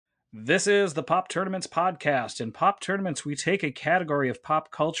This is the Pop Tournaments podcast. In Pop Tournaments, we take a category of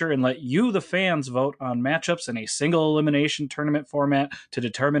pop culture and let you, the fans, vote on matchups in a single elimination tournament format to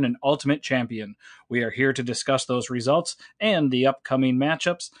determine an ultimate champion. We are here to discuss those results and the upcoming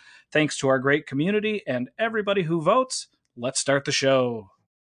matchups. Thanks to our great community and everybody who votes. Let's start the show.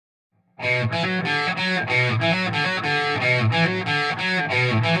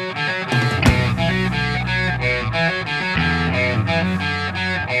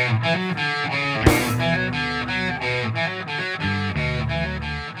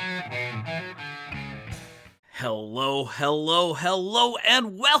 Hello,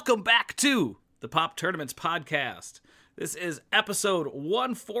 and welcome back to the Pop Tournaments podcast. This is episode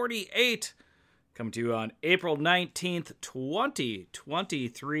 148, coming to you on April 19th,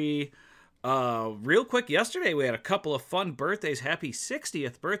 2023. Real quick, yesterday we had a couple of fun birthdays. Happy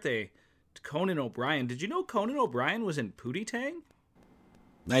 60th birthday to Conan O'Brien. Did you know Conan O'Brien was in Pootie Tang?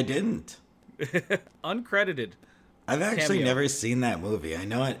 I didn't. Uncredited. I've actually cameo. never seen that movie. I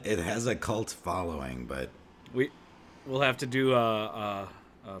know it has a cult following, but We'll have to do a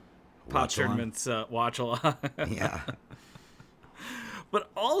Pop Watch along? Tournaments watch along. yeah.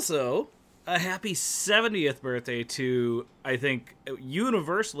 But also, a happy 70th birthday to, I think,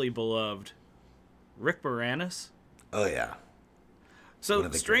 universally beloved Rick Moranis. Oh, yeah.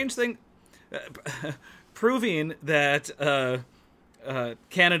 So, strange thing, proving that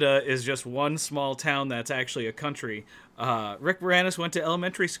Canada is just one small town that's actually a country. Rick Moranis went to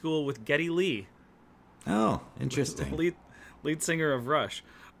elementary school with Geddy Lee. Oh, interesting. Lead singer of Rush.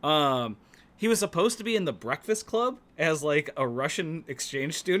 He was supposed to be in the Breakfast Club as like a Russian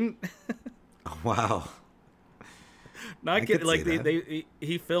exchange student. Oh, wow. Not kidding. Like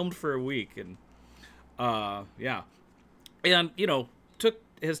he filmed for a week and yeah, and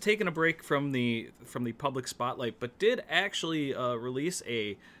has taken a break from the public spotlight, but did actually release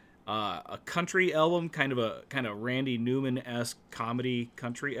a country album, kind of Randy Newman-esque comedy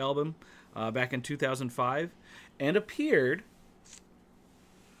country album. Back in 2005, and appeared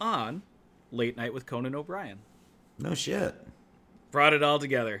on Late Night with Conan O'Brien. No shit. Brought it all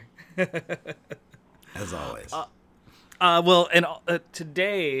together. As always.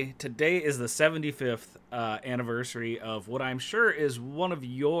 Today is the 75th anniversary of what I'm sure is one of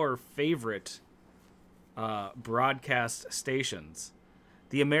your favorite broadcast stations.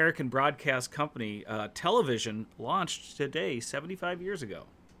 The American Broadcast Company television launched today, 75 years ago.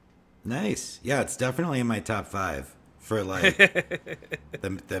 Nice. Yeah, it's definitely in my top 5 for like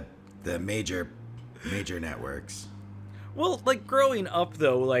the major networks. Well, like growing up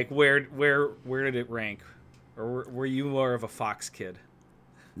though, like where did it rank? Or were you more of a Fox kid?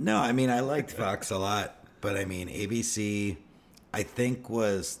 No, I mean I liked Fox a lot, but I mean ABC I think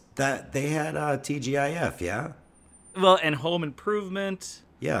was that they had TGIF, yeah? Well, and Home Improvement.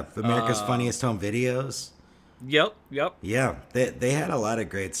 Yeah, America's Funniest Home Videos. Yep. Yeah, they had a lot of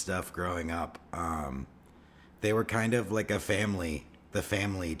great stuff growing up. They were kind of like the family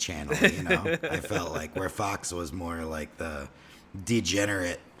channel, you know? I felt like where Fox was more like the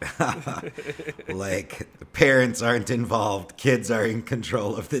degenerate, like parents aren't involved, kids are in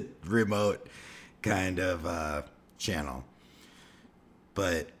control of the remote kind of channel.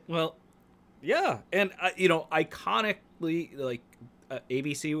 But well, yeah, and iconically, like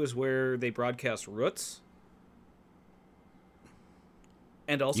ABC was where they broadcast Roots.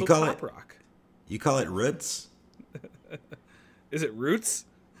 And also pop rock. You call it Roots? Is it Roots?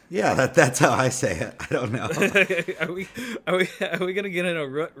 Yeah, that's how I say it. I don't know. Are we gonna get in a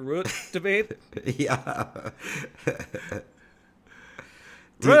root debate? Yeah.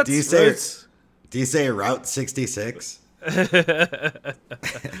 Roots, do you say Roots. Do you say Route 66?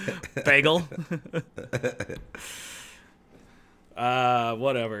 Bagel.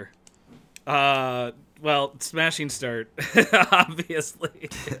 Whatever. Well, smashing start, obviously.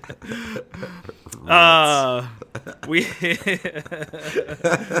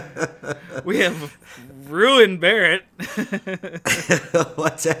 We have ruined Barrett.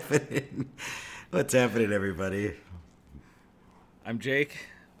 What's happening? What's happening, everybody? I'm Jake.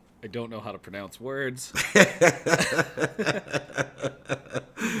 I don't know how to pronounce words.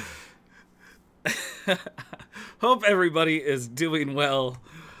 Hope everybody is doing well.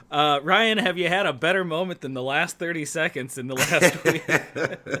 Ryan, have you had a better moment than the last 30 seconds in the last week?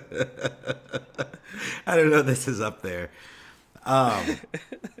 I don't know. This is up there.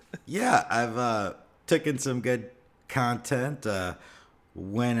 Yeah, I've taken some good content.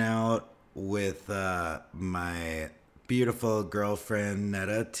 Went out with my beautiful girlfriend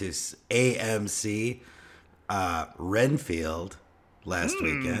Netta to AMC Renfield last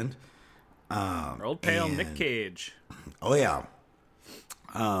weekend. Old pal Nick Cage. Oh yeah.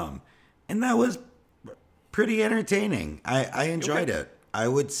 And that was pretty entertaining. I enjoyed it. I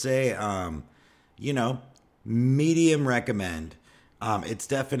would say, you know, medium recommend. It's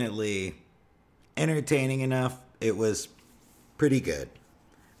definitely entertaining enough. It was pretty good.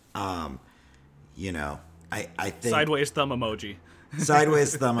 You know, I think Sideways thumb emoji.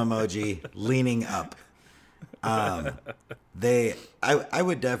 sideways thumb emoji, leaning up. I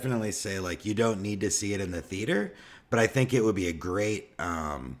would definitely say, like, you don't need to see it in the theater, but I think it would be a great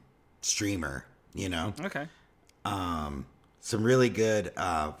streamer, you know? Okay. Some really good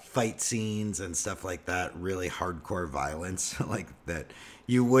fight scenes and stuff like that, really hardcore violence, like that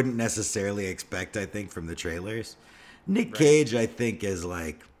you wouldn't necessarily expect, I think, from the trailers. Nick Cage, I think, is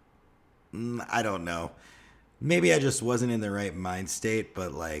like, I don't know. Maybe I just wasn't in the right mind state,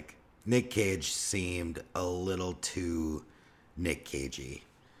 but like Nick Cage seemed a little too Nick Cagey,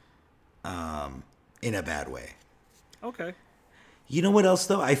 in a bad way. Okay. You know what else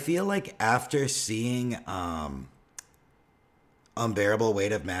though? I feel like after seeing Unbearable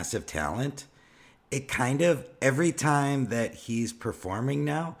Weight of Massive Talent, it kind of, every time that he's performing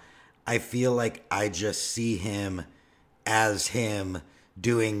now, I feel like I just see him as him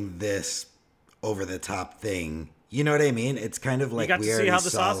doing this over the top thing. You know what I mean? It's kind of like you got we to see already how the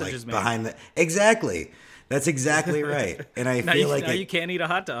saw sausage like is made. behind the exactly. That's exactly right. And I feel like now you can't eat a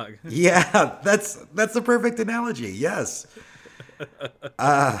hot dog. yeah, that's the perfect analogy. Yes.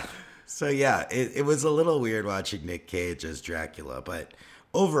 So yeah, it was a little weird watching Nick Cage as Dracula, but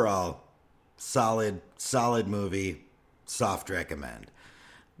overall, solid movie, soft recommend.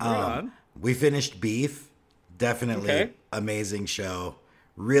 Right on. We finished Beef, definitely amazing show,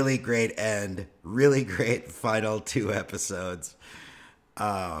 really great end, really great final 2 episodes,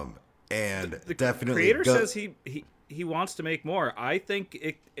 and The definitely creator says he wants to make more. I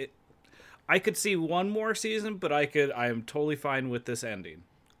think I could see one more season, but I am totally fine with this ending.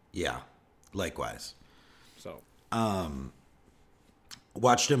 Yeah, likewise. So,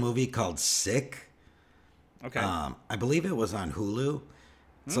 watched a movie called Sick. okay. I believe it was on Hulu.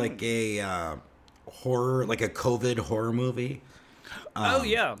 It's like a horror, like a COVID horror movie. Oh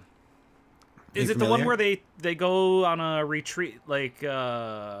yeah. Is it familiar? the one where they go on a retreat, like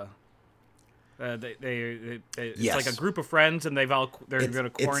it's Yes. like a group of friends and they're going to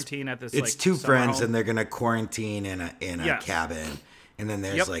quarantine at this. It's like, 2 summer friends home? and they're gonna quarantine in a cabin, and then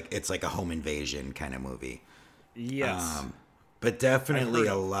there's Yep. it's like a home invasion kind of movie. Yes. But definitely I've a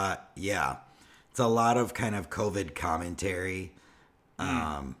heard of. lot. Yeah, it's a lot of kind of COVID commentary.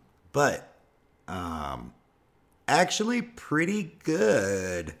 But actually pretty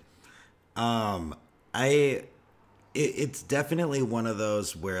good. It's definitely one of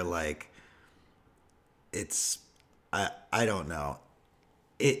those where like it's I don't know.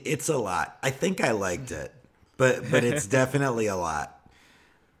 It's a lot. I think I liked it, but it's definitely a lot.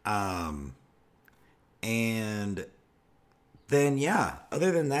 And then yeah,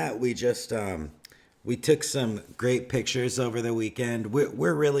 other than that, we just we took some great pictures over the weekend.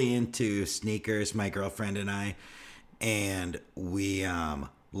 We're really into sneakers, my girlfriend and I, and we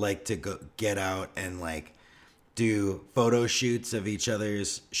like to go get out and like do photo shoots of each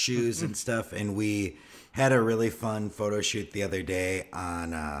other's shoes and stuff. And we had a really fun photo shoot the other day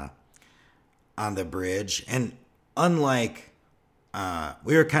on the bridge. And unlike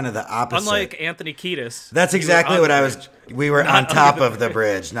we were kind of the opposite. Unlike Anthony Kiedis. That's you were exactly on what the I was. bridge. We were Not on top under of the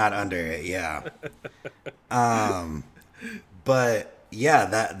bridge, not under it. Yeah. But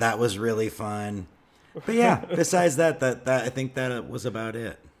yeah, that was really fun. But yeah, besides that I think that was about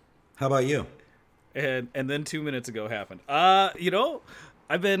it. How about you? And then 2 minutes ago happened.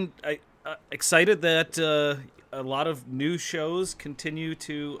 I've been excited that a lot of new shows continue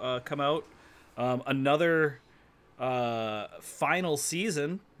to come out. Another final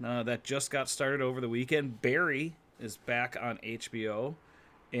season that just got started over the weekend. Barry is back on HBO,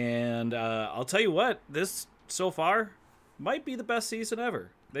 and I'll tell you what, this so far might be the best season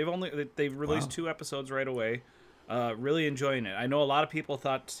ever. They've released 2 episodes right away. Really enjoying it. I know a lot of people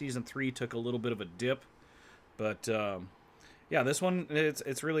thought season 3 took a little bit of a dip, but yeah, this one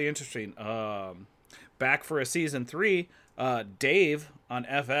it's really interesting. Back for a season 3, Dave on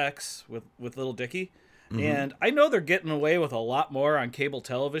FX with Little Dicky. Mm-hmm. And I know they're getting away with a lot more on cable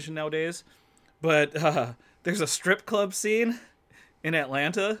television nowadays, but there's a strip club scene in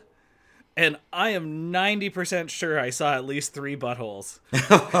Atlanta, and I am 90% sure I saw at least 3 buttholes.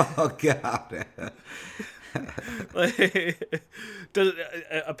 Oh, God.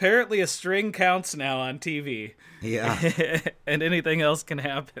 Apparently a string counts now on TV. Yeah. And anything else can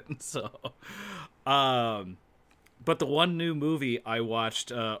happen. So, but the one new movie I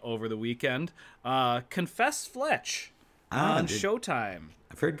watched over the weekend, Confess Fletch, on Showtime.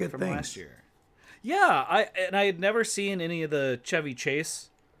 I've heard good from things. Last year. Yeah, I had never seen any of the Chevy Chase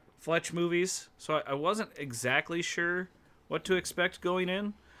Fletch movies, so I wasn't exactly sure what to expect going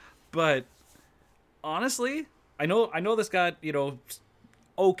in. But honestly, I know this got,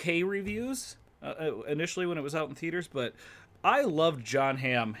 okay reviews initially when it was out in theaters, but I loved John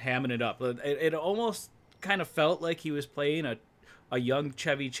Hamm hamming it up. It almost kind of felt like he was playing a young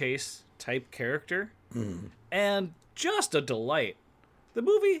Chevy Chase type character, and just a delight. The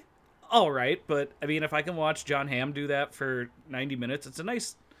movie, all right, but I mean, if I can watch John Hamm do that for 90 minutes, it's a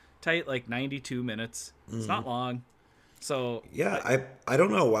nice, tight, 92 minutes. It's not long. So yeah, I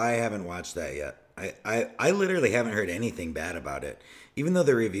don't know why I haven't watched that yet. I literally haven't heard anything bad about it, even though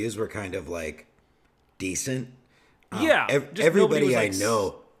the reviews were kind of decent. Yeah, everybody I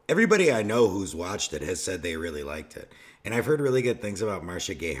know who's watched it has said they really liked it, and I've heard really good things about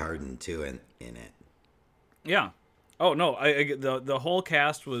Marcia Gay Harden too in it. Yeah. Oh no, the whole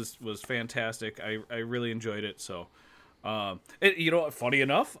cast was fantastic. I really enjoyed it. So, funny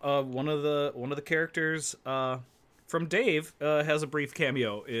enough, one of the characters from Dave has a brief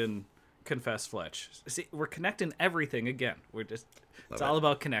cameo in Confess Fletch. See, we're connecting everything again. It's all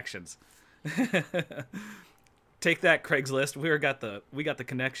about connections. Take that, Craigslist. We got the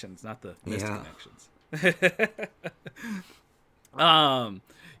connections, not the missed connections.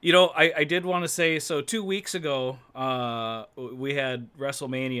 I did want to say, so 2 weeks ago, we had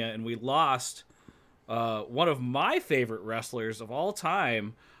WrestleMania, and we lost one of my favorite wrestlers of all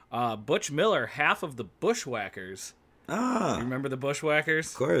time, Butch Miller, half of the Bushwhackers. Ah, you remember the Bushwhackers?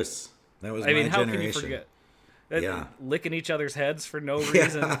 Of course, that was my generation. How can you forget? Yeah, licking each other's heads for no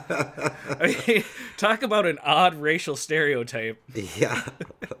reason. I mean, talk about an odd racial stereotype. Yeah.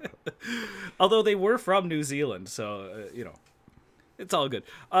 Although they were from New Zealand, so it's all good.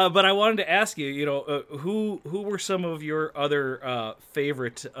 But I wanted to ask you, who were some of your other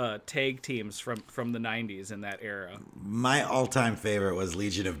favorite tag teams from the '90s in that era? My all-time favorite was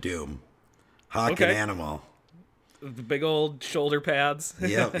Legion of Doom, Hawk and Animal. The big old shoulder pads.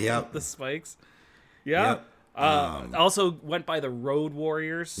 Yep. The spikes. Yeah. Yep. Also went by the Road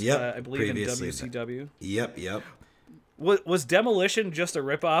Warriors. Yep. I believe previously in WCW. Yep. Was Demolition just a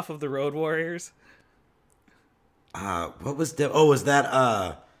ripoff of the Road Warriors? What was was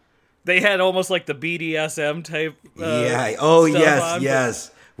that they had almost like the BDSM type yeah. Oh yes, on,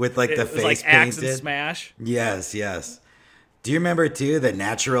 yes. With the face like painted. Axe and Smash. Yes. Do you remember too the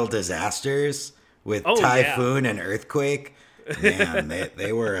natural disasters with Typhoon and Earthquake? Man,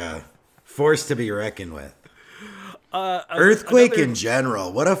 they were a force to be reckoned with. Earthquake in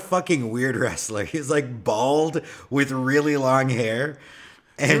general, what a fucking weird wrestler. He's bald with really long hair.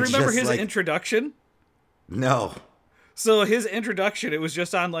 And do you remember his introduction? No. So his introduction, it was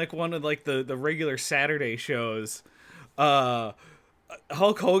just on one of the regular Saturday shows. Hulk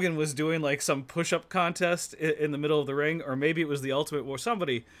Hogan was doing some push-up contest in the middle of the ring, or maybe it was the Ultimate War,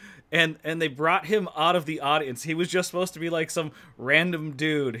 somebody, and they brought him out of the audience. He was just supposed to be some random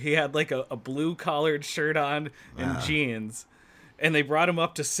dude. He had a blue collared shirt on and jeans, and they brought him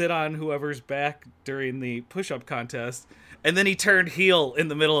up to sit on whoever's back during the push-up contest, and then he turned heel in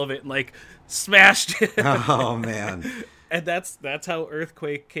the middle of it and smashed him. Oh man. And that's how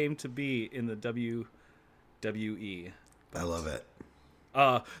Earthquake came to be in the WWE. I love it.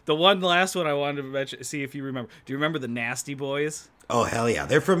 The last one I wanted to mention, see if you remember. Do you remember the Nasty Boys? Oh hell yeah.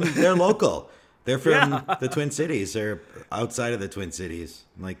 They're local. They're from the Twin Cities or outside of the Twin Cities,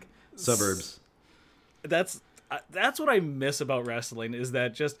 suburbs. That's what I miss about wrestling, is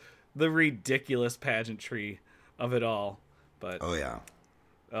that just the ridiculous pageantry of it all. But oh yeah.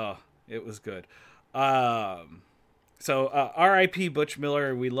 Oh, it was good. So R.I.P. Butch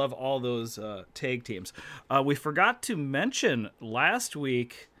Miller. We love all those tag teams. We forgot to mention last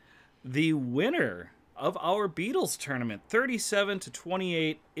week the winner of our Beatles tournament,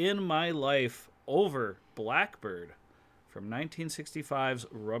 37-28 In My Life over Blackbird from 1965's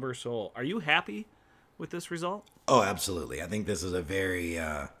Rubber Soul. Are you happy with this result? Oh, absolutely. I think this is a very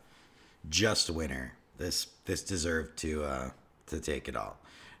just winner. This deserved to take it all.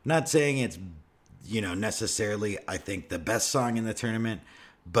 Not saying it's necessarily I think the best song in the tournament,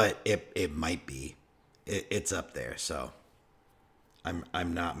 but it might be. It's up there, so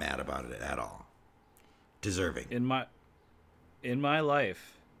I'm not mad about it at all. Deserving. In my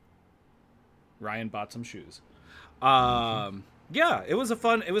life, Ryan bought some shoes. Yeah, it was a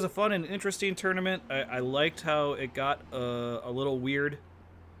fun and interesting tournament. I liked how it got a little weird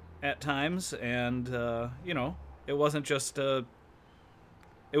at times, and it wasn't just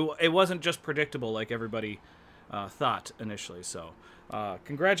it wasn't just predictable like everybody thought initially. So,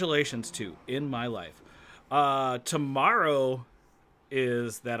 congratulations to In My Life. Tomorrow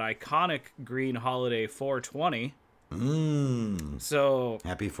is that iconic green holiday 420. So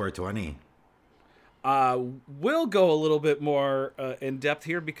happy 420. We'll go a little bit more in depth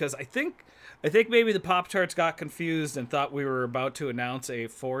here because I think maybe the Pop-Tarts got confused and thought we were about to announce a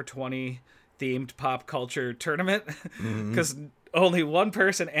 420 themed pop culture tournament because only one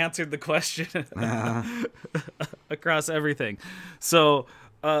person answered the question across everything. So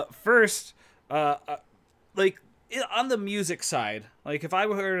first, like on the music side, like if I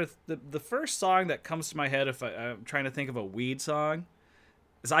were the first song that comes to my head if I'm trying to think of a weed song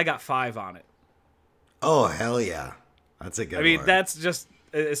is I Got Five on It. Oh, hell yeah. That's a good one. I mean, that's just,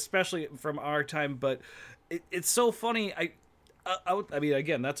 especially from our time, but it's so funny. I mean,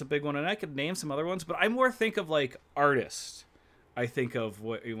 again, that's a big one, and I could name some other ones, but I more think of, like, artists. I think of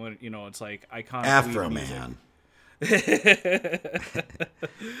what, it's like iconic Afro weed Man.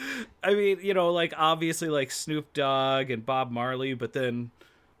 I mean, like, obviously, like, Snoop Dogg and Bob Marley, but then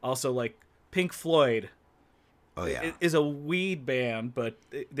also, like, Pink Floyd. Oh, yeah. Is a weed band, but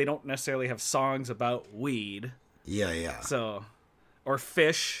they don't necessarily have songs about weed. Yeah, yeah. So, or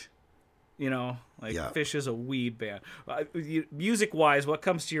Fish, Fish is a weed band. Music-wise, what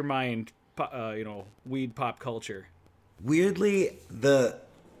comes to your mind, weed pop culture? Weirdly, the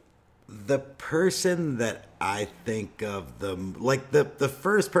person that I think of the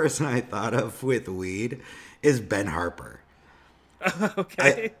first person I thought of with weed is Ben Harper.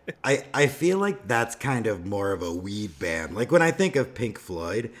 Okay. I feel like that's kind of more of a weed band. Like when I think of Pink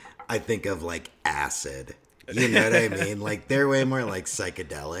Floyd, I think of like acid. You know what I mean? Like they're way more like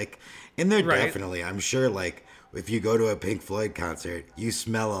psychedelic. And they're definitely, I'm sure, like if you go to a Pink Floyd concert, you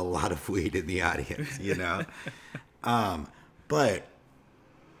smell a lot of weed in the audience, But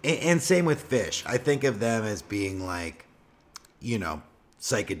and same with Fish. I think of them as being like,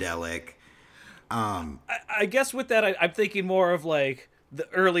 psychedelic. I guess with that, I'm thinking more of like the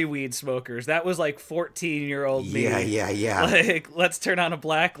early weed smokers. That was like 14-year-old me. Yeah. Like, let's turn on a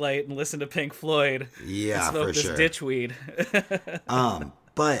black light and listen to Pink Floyd. Yeah, and smoke for this sure. Ditch weed.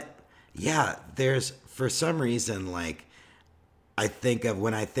 But yeah, there's for some reason like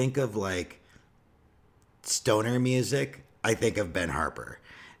when I think of like stoner music, I think of Ben Harper,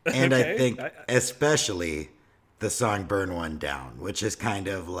 and Okay. I think especially the song "Burn One Down," which is kind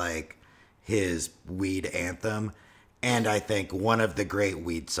of like his weed anthem, and I think one of the great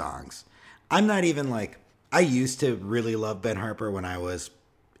weed songs. I'm not even like, I used to really love Ben Harper when I was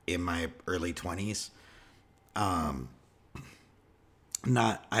in my early 20s. I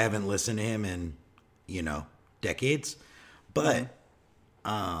haven't listened to him in, decades, but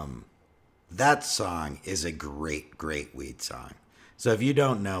that song is a great, great weed song. So if you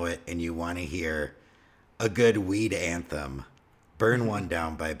don't know it and you want to hear a good weed anthem, Burn One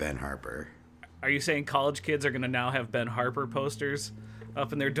Down by Ben Harper. Are you saying college kids are going to now have Ben Harper posters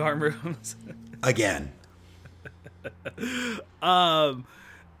up in their dorm rooms? Again.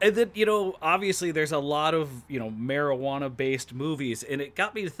 And then, obviously there's a lot of, marijuana-based movies. And it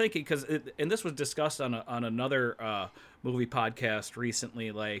got me to thinking, and this was discussed on another movie podcast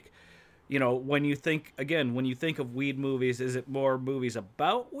recently, like, when you think of weed movies, is it more movies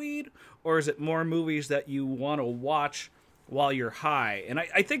about weed, or is it more movies that you want to watch while you're high? And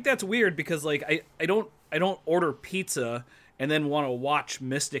I think that's weird because like I don't order pizza and then want to watch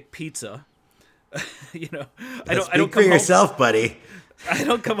Mystic Pizza. I don't Speak for yourself, buddy. I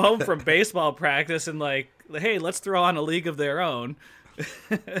don't come home from baseball practice and like, hey, let's throw on A League of Their Own.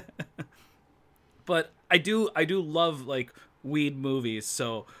 But I do love like weed movies.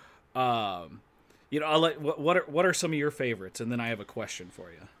 So, I'll what are some of your favorites? And then I have a question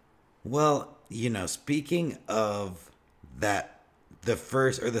for you. Well, speaking of that, the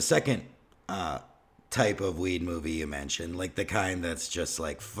first or the second type of weed movie you mentioned, like the kind that's just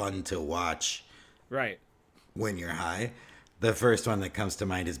like fun to watch, right? When you're high, the first one that comes to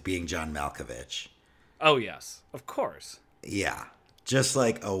mind is Being John Malkovich. Oh yes, of course. Yeah, just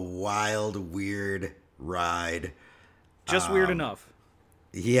like a wild, weird ride. Just weird enough.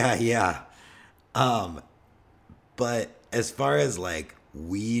 Yeah. But as far as like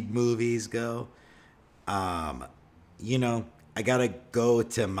weed movies go, I gotta go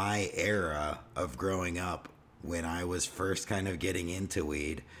to my era of growing up when I was first kind of getting into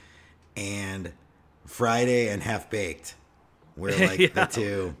weed, and Friday and Half Baked were like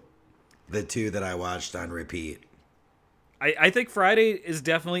the two that I watched on repeat. I think Friday is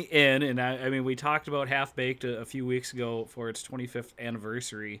definitely in, and I mean we talked about Half Baked a few weeks ago for its 25th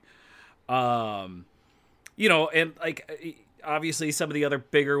anniversary. And like obviously some of the other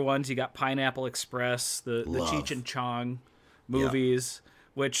bigger ones, you got Pineapple Express, the Cheech and Chong movies,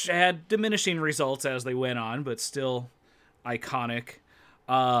 which had diminishing results as they went on, but still iconic.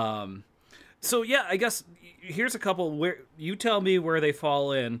 So yeah, I guess here's a couple where you tell me where they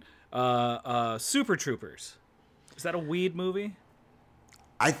fall in. Super Troopers. Is that a weed movie?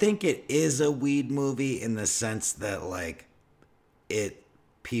 I think it is a weed movie in the sense that like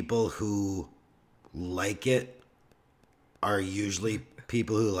people who like it are usually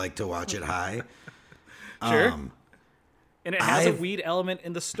people who like to watch it high. Sure. And it has a weed element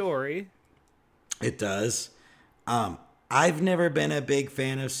in the story. It does. I've never been a big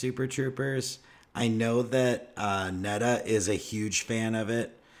fan of Super Troopers. I know that Netta is a huge fan of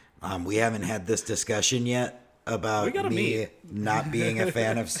it. We haven't had this discussion yet about me not being a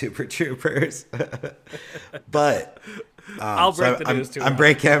fan of Super Troopers. But I'll break the news to her.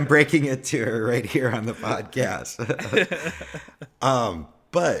 I'm breaking it to her right here on the podcast.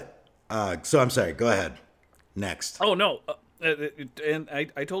 So I'm sorry. Go ahead. Next. Oh no, and I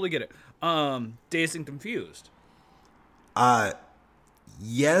totally get it. Dazed and Confused.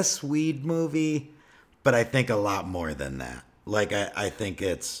 Yes, weed movie, but I think a lot more than that. Like I think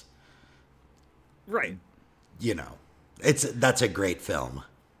it's right. That's a great film.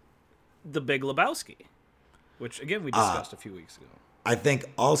 The Big Lebowski, which again we discussed a few weeks ago. I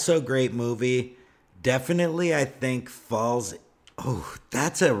think also great movie. Definitely, I think falls. Oh,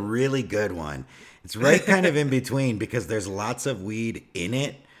 that's a really good one. It's right kind of in between because there's lots of weed in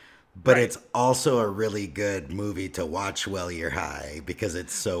it, but It's also a really good movie to watch while you're high because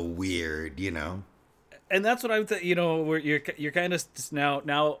it's so weird, And that's what I'm, where you're kind of now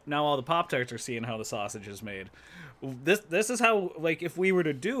all the Pop-Tarts are seeing how the sausage is made. This is how, like, if we were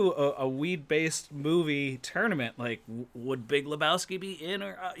to do a weed-based movie tournament, like, would Big Lebowski be in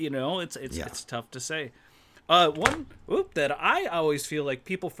or it's tough to say. One that I always feel like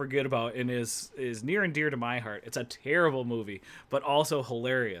people forget about and is near and dear to my heart. It's a terrible movie, but also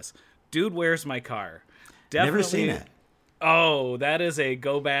hilarious. Dude, Where's My Car? Definitely, never seen it. Oh, that is a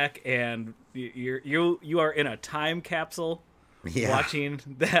go back and you are in a time capsule watching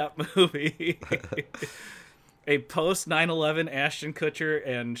that movie. A post 9/11 Ashton Kutcher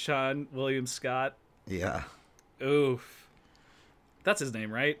and Sean William Scott. Yeah. Oof. That's his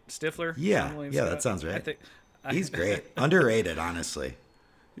name, right? Stifler? Yeah. Yeah, that sounds right. He's great. Underrated, honestly.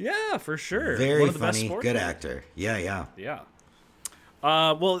 Yeah, for sure. Very funny, good actor. Yeah.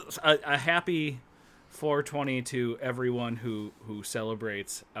 Well, a happy 420 to everyone who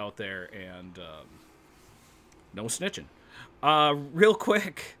celebrates out there, and no snitching. Real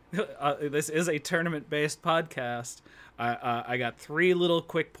quick, this is a tournament-based podcast. I got 3 little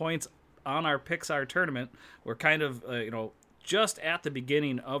quick points on our Pixar tournament. We're kind of, just at the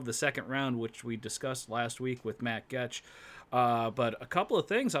beginning of the second round, which we discussed last week with Matt Getch. But a couple of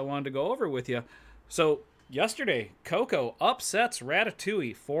things I wanted to go over with you. So yesterday, Coco upsets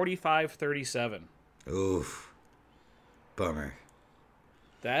Ratatouille 45-37. Oof. Bummer.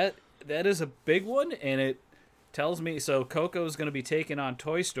 That is a big one, and it tells me, so Coco's going to be taking on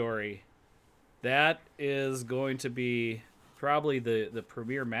Toy Story. That is going to be probably the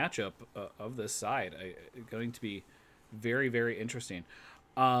premier matchup of this side. Going to be very, very interesting.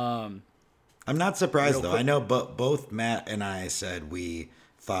 I'm not surprised, though. I know both Matt and I said we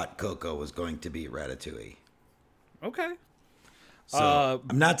thought Coco was going to beat Ratatouille. Okay. So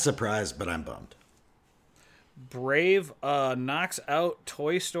I'm not surprised, but I'm bummed. Brave knocks out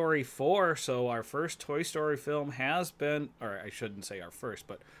Toy Story 4, so our first Toy Story film has been, or I shouldn't say our first,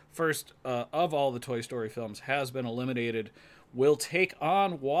 but first of all the Toy Story films has been eliminated. Will take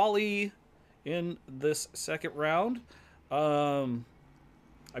on WALL-E in this second round. I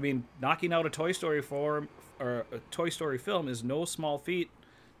mean, knocking out a Toy Story film is no small feat.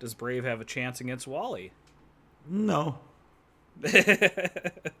 Does Brave have a chance against WALL-E? No.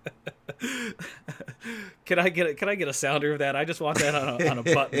 Can I get a sounder of that? I just want that on a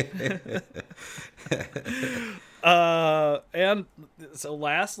button. And so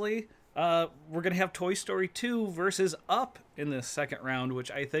lastly, we're gonna have Toy Story 2 versus Up in this second round,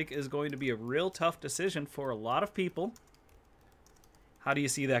 which I think is going to be a real tough decision for a lot of people. How do you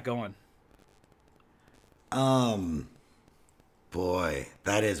see that going? Boy,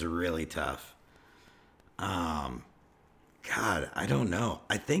 that is really tough. God, I don't know.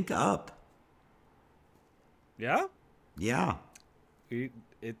 I think Up. Yeah? Yeah.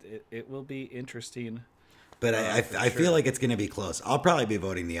 It will be interesting. But I feel like it's going to be close. I'll probably be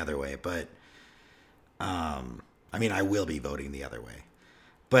voting the other way, but I mean, I will be voting the other way.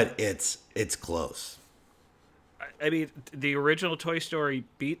 But it's close. I mean, the original Toy Story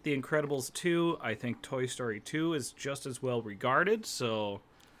beat The Incredibles 2. I think Toy Story 2 is just as well regarded, so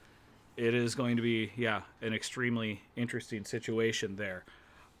it is going to be, an extremely interesting situation there.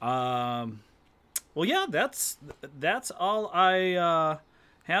 Well, yeah, that's all I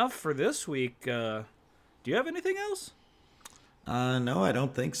have for this week. Do you have anything else? No, I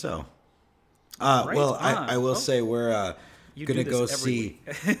don't think so. Right Well, on. I will say we're You gonna do this go every see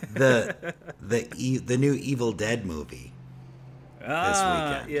week. the new Evil Dead movie this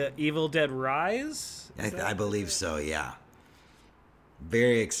weekend. Yeah, Evil Dead Rise? I believe so. Yeah,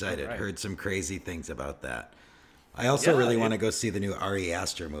 very excited. Right. Heard some crazy things about that. I also really want to go see the new Ari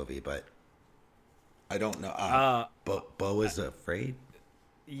Aster movie, but I don't know. Bo is afraid.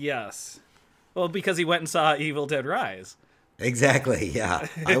 Yes. Well, because he went and saw Evil Dead Rise. Exactly. Yeah,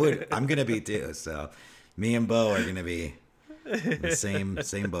 I'm gonna be too. So, me and Bo are gonna be in the same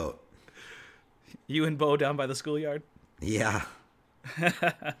boat. You and Bo down by the schoolyard? Yeah.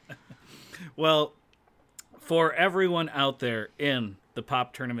 Well, for everyone out there in the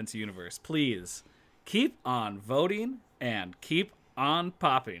Pop Tournaments universe, please keep on voting and keep on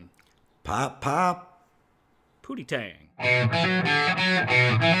popping. Pop, pop. Pootie Tang.